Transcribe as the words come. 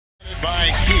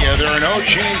By Kia, there are no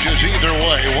changes either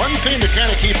way. One thing to kind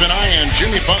of keep an eye on,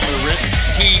 Jimmy Butler, Rick,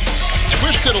 he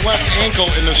twisted a left ankle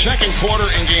in the second quarter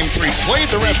in Game 3, played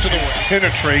the rest of the way.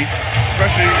 Penetrate,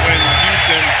 especially when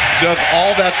Houston does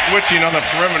all that switching on the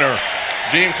perimeter.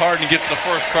 James Harden gets the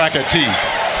first crack at T.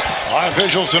 Our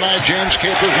visuals tonight, James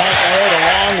Capers might add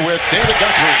along with David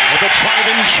Guthrie with a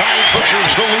driving side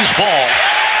butchers the loose ball.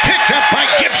 Picked up by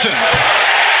Gibson.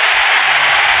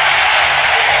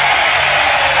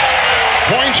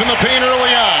 Points in the paint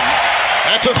early on.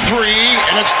 That's a three,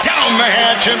 and it's down the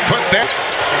hatch and put that.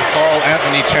 Karl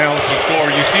Anthony Towns to score.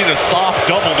 You see the soft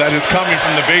double that is coming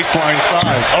from the baseline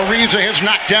side. Ariza has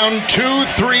knocked down 2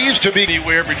 threes to be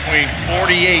anywhere between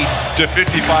 48 to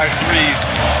 55 threes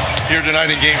here tonight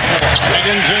in Game 4.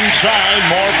 Wiggins inside,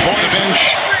 more for the bench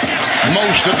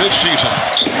most of this season.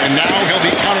 And now he'll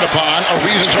be counted upon.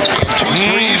 Ariza's already 2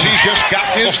 threes. He's just got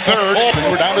his third. And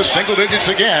we're down to single digits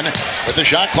again. With the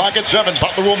shot clock at 7,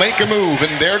 Butler will make a move.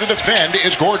 And there to defend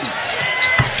is Gordon.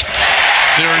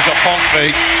 Series of pump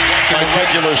fake. In the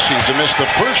regular season, missed the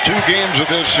first 2 games of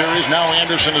this series. Now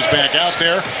Anderson is back out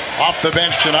there. Off the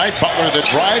bench tonight. Butler the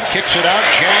drive, kicks it out.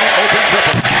 Chang, open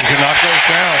triple. You can knock those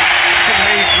down.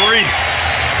 Made 3.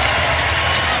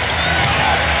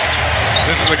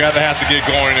 This is the guy that has to get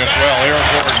going as well. Eric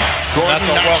Gordon. Gordon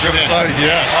knocks it in.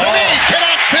 Yes. And he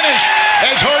cannot finish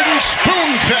as Harden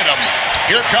spoon-fed him.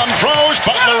 Here comes Rose.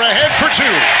 Butler ahead for 2.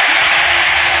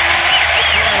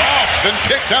 Off and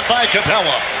picked up by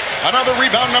Capella. Another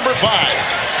rebound, number 5.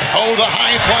 Oh, the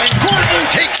high flying. Gordon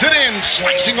takes it in,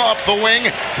 slicing off the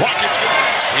wing. Rockets.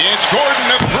 It's Gordon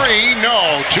at 3.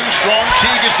 No, too strong.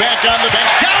 Teague is back on the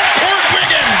bench. Down court,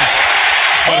 Wiggins.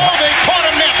 Oh, they caught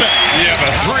him napping. Yeah,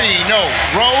 but 3. No,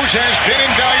 Rose has been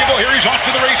invaluable. Here he's off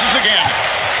to the races again.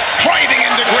 Driving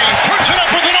into Green, puts it up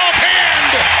with an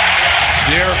offhand.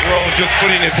 Derrick Rose just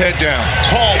putting his head down.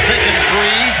 Paul thinking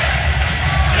 3.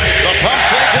 The pump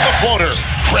fake and the floater.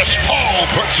 Chris Paul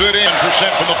puts it in,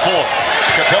 percent from the floor.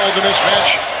 Capella the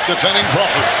mismatch, defending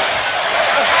Crawford.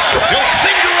 He'll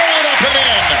finger roll it up and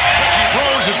in. Reggie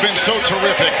Rose has been so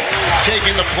terrific,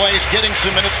 taking the place, getting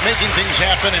some minutes, making things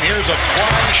happen. And here's a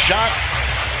flying shot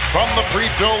from the free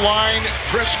throw line.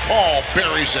 Chris Paul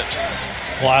buries it.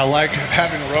 Well, I like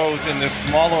having Rose in this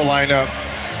smaller lineup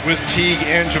with Teague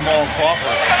and Jamal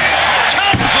Crawford.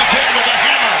 Towns is in with a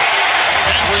hammer.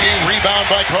 Rebound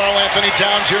by Karl Anthony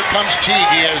Towns. Here comes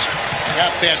Teague. He has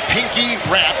got that pinky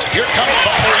wrapped. Here comes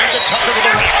Butler into Tucker to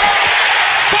the rack.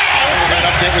 Foul! An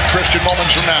update with Christian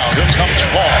moments from now. Here comes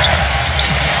Paul.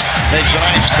 Makes a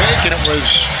nice fake, and it was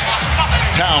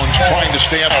Towns trying to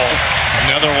stay up.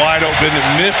 Another wide open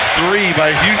missed 3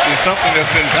 by Houston. Something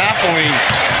that's been baffling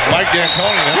Mike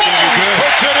D'Antoni. That's going to be good.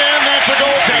 Puts it in. That's a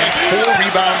goaltending. 4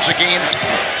 rebounds a game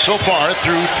so far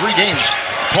through 3 games.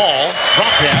 Paul,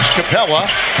 drop pass, Capella,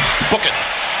 book it.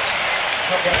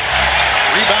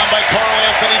 Rebound by Karl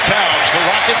Anthony Towns. The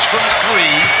Rockets from 3,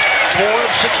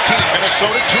 4 of 16.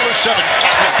 Minnesota 2 of 7.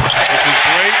 This is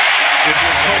great if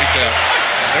you're concept.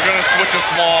 They're going to switch a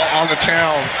small on the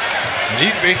Towns. And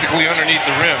he's basically underneath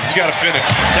the rim. You got to finish.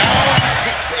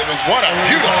 Down. What a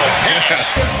beautiful pass.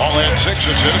 Paul had 6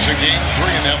 assists in Game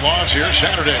 3 in that loss here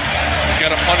Saturday. He's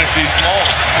got to punish these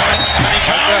smalls. Anthony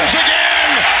Towns again.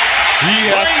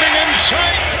 Winding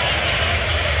inside.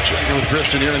 Checking with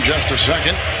Christian here in just a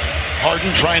second. Harden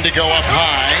trying to go up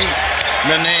high.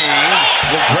 Nene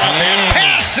will grab that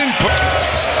pass and put.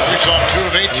 We saw 2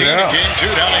 of 18 in Game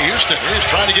 2 down in Houston. He's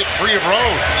trying to get free of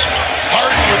Rose.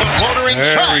 Harden with a floater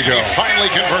inside. He finally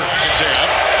converts.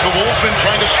 The Wolves been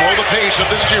trying to slow the pace of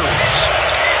this series.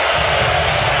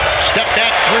 Step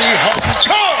back 3. Harden.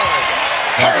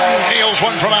 Harden nails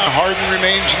one from out. Harden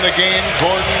remains in the game.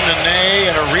 Gordon,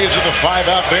 Nene, and Ariza the 5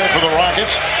 out there for the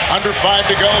Rockets. Under 5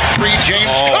 to go. 3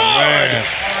 James. Man.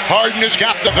 Harden has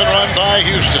got the run by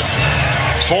Houston.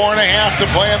 4.5 to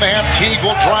play in the half. Teague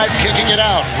will drive, kicking it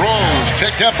out. Rose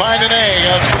picked up by Nene.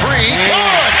 A 3.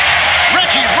 Good.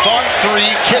 Reggie thought 3.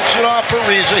 Kicks it off for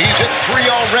Ariza. He's hit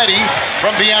 3 already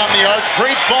from beyond the arc.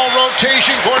 Great ball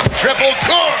rotation. Gordon triple.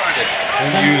 Good.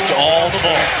 And used all the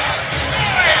ball.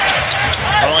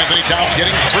 Karl Anthony Towns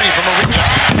getting free from Ariza.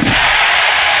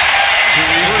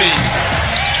 3.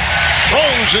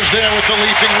 Rose is there with the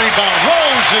leaping rebound.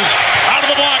 Rose is out of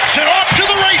the blocks and off to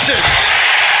the races.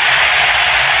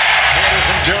 Corner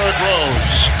from Derrick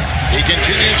Rose. He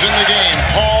continues in the game.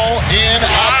 Paul in,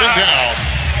 up and down.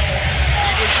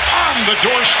 He was on the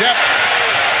doorstep.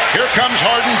 Here comes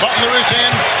Harden. Butler is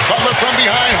in. Butler from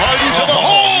behind. Harden to the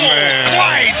hole. Man.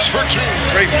 Glides for 2.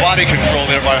 Great body control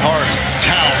there by Harden.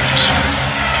 Towns.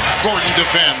 Gordon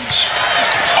defends.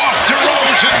 Off to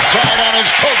Rose inside on his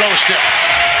pogo stick.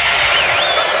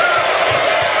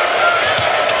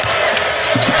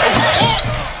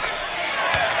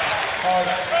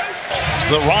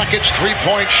 the Rockets'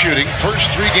 three-point shooting.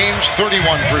 First 3 games, 31%.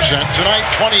 Tonight,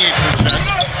 28%.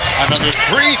 Another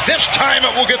 3. This time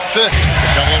it will get the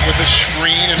Capella with the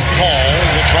screen, and Paul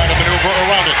will try to maneuver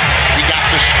around it. He got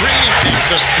the screen. He takes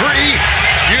the 3.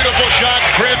 Beautiful shot,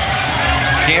 Chris.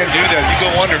 Can't do that. You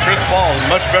go under. Chris Paul is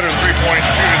much better three-point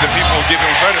shooter than people give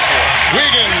him credit for.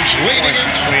 Wiggins leading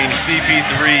it between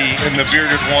CP3 and the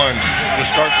bearded one to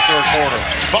start the third quarter.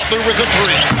 Butler with a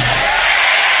 3.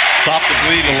 Stop the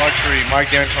bleeding luxury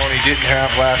Mike D'Antoni didn't have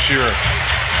last year.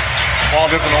 Ball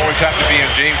doesn't always have to be in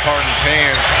James Harden's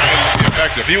hands to be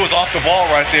effective. He was off the ball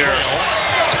right there.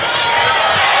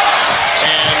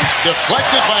 And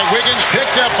deflected by Wiggins,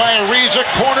 picked up by Ariza.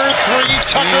 Corner 3,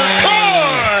 Tucker.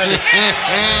 Good!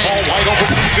 Ball wide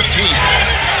open from 15.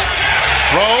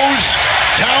 Rose,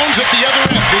 Towns at the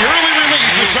other end. The early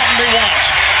release is something they want.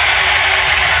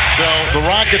 So the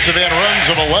Rockets have had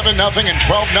runs of 11-0 and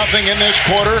 12-0 in this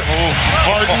quarter.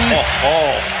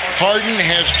 Harden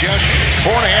has just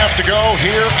 4.5 to go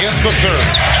here in the third.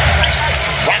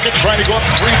 Rockets trying to go up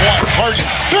 3-1. Harden,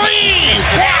 3!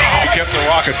 Wow! He kept the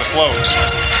Rockets afloat.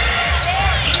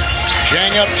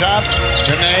 Chang up top.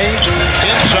 Nene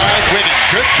inside. Wiggins.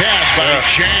 Good pass by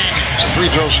Chang. Free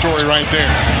throw story right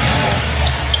there.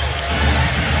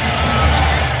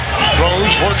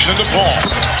 Rose works into Paul.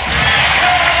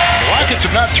 The Rockets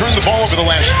have not turned the ball over the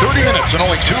last 30 minutes and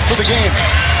only 2 for the game.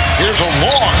 Here's a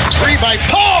long 3 by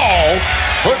Paul.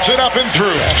 Puts it up and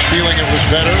through. That's feeling it was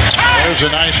better. There's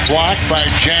a nice block by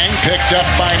Chang. Picked up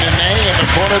by Nene in the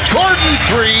corner. Gordon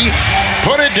 3.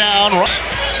 Put it down.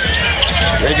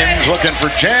 Wiggins looking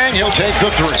for Chang. He'll take the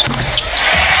 3.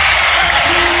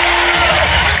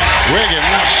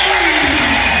 Wiggins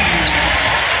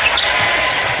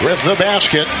with the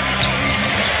basket.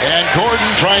 And Gordon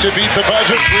trying to beat the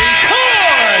buzzer. 3.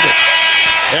 Good!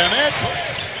 And that...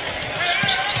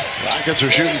 Rockets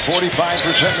are shooting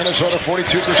 45%. Minnesota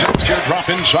 42%. Teardrop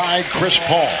inside. Chris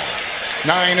Paul.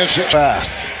 9 of 6.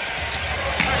 Fast.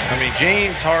 I mean,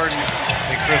 James Harden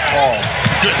and Chris Paul.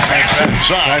 Good pass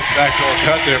inside. Nice backdoor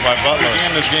cut there by Butler.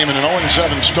 Began this game in an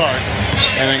 0-7 start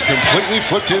and then completely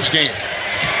flipped his game.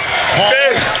 Paul.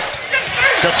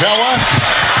 Capella.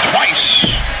 Twice.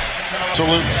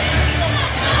 Absolutely.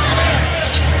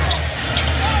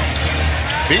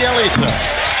 Bielitsa.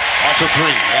 That's a 3,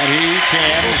 and he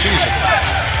can seize it.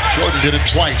 Jordan did it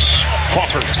twice.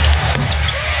 Crawford.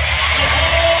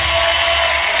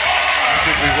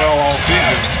 Did be well all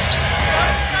season.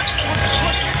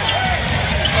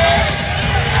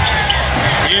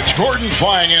 It's Gordon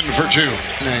flying in for 2.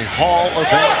 In a Hall of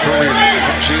Fame career.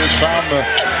 He has found the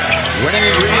winning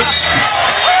ingredients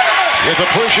with a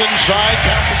push inside.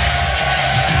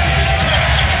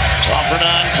 Crawford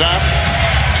on top.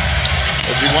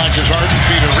 As he watches Harden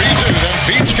feed Ariza, then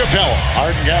feeds Capella.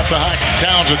 Harden got the high.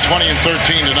 Towns at 20 and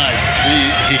 13 tonight.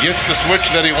 He gets the switch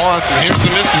that he wants, and here's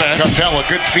the mismatch. Capella,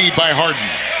 good feed by Harden.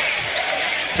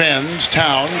 Fens,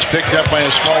 Towns, picked up by a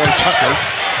smaller Tucker.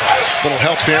 Little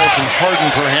help there from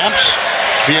Harden, perhaps.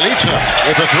 Bielitsa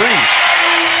with a 3.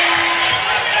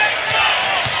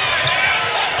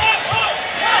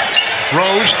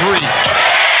 Rose, 3.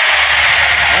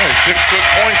 Oh, 6 quick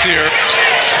points here.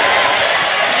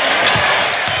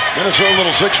 Minnesota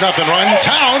little 6-0 run.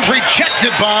 Towns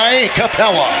rejected by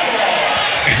Capella.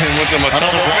 And with them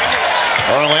Another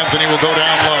Carl Anthony will go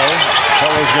down low.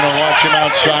 Capella's going to watch him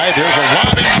outside. There's a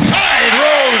lob inside.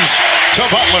 Rose to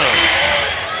Butler.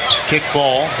 Kick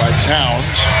ball by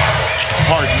Towns.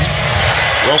 Harden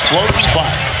will float and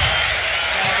fire.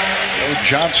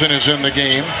 Johnson is in the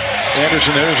game.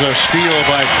 Anderson, there's a steal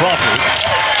by Crawford.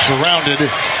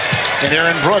 Surrounded. And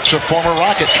Aaron Brooks, a former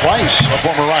Rocket, twice a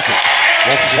former Rocket.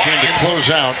 Well, game to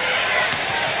close out.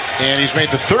 And he's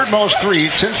made the 3rd most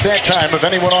threes since that time of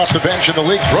anyone off the bench in the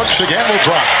league. Brooks again will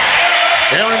drop.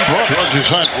 Aaron Brooks. George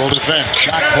Hunt will defend.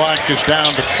 Shot clock is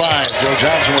down to 5. Joe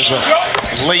Johnson was a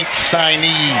late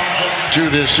signee to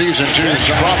this season, too.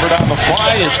 Crawford on the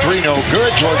fly. His 3 no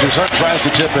good. George Hunt tries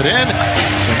to tip it in.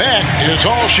 And that is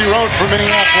all she wrote for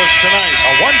Minneapolis tonight.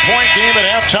 A 1-point game at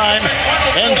halftime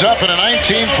ends up in a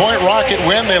 19-point Rocket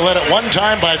win. They led at one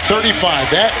time by 35.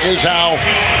 That is how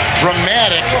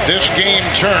dramatic this game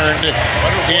turned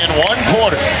in 1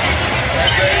 quarter.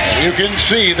 You can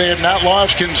see they have not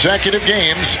lost consecutive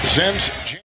games since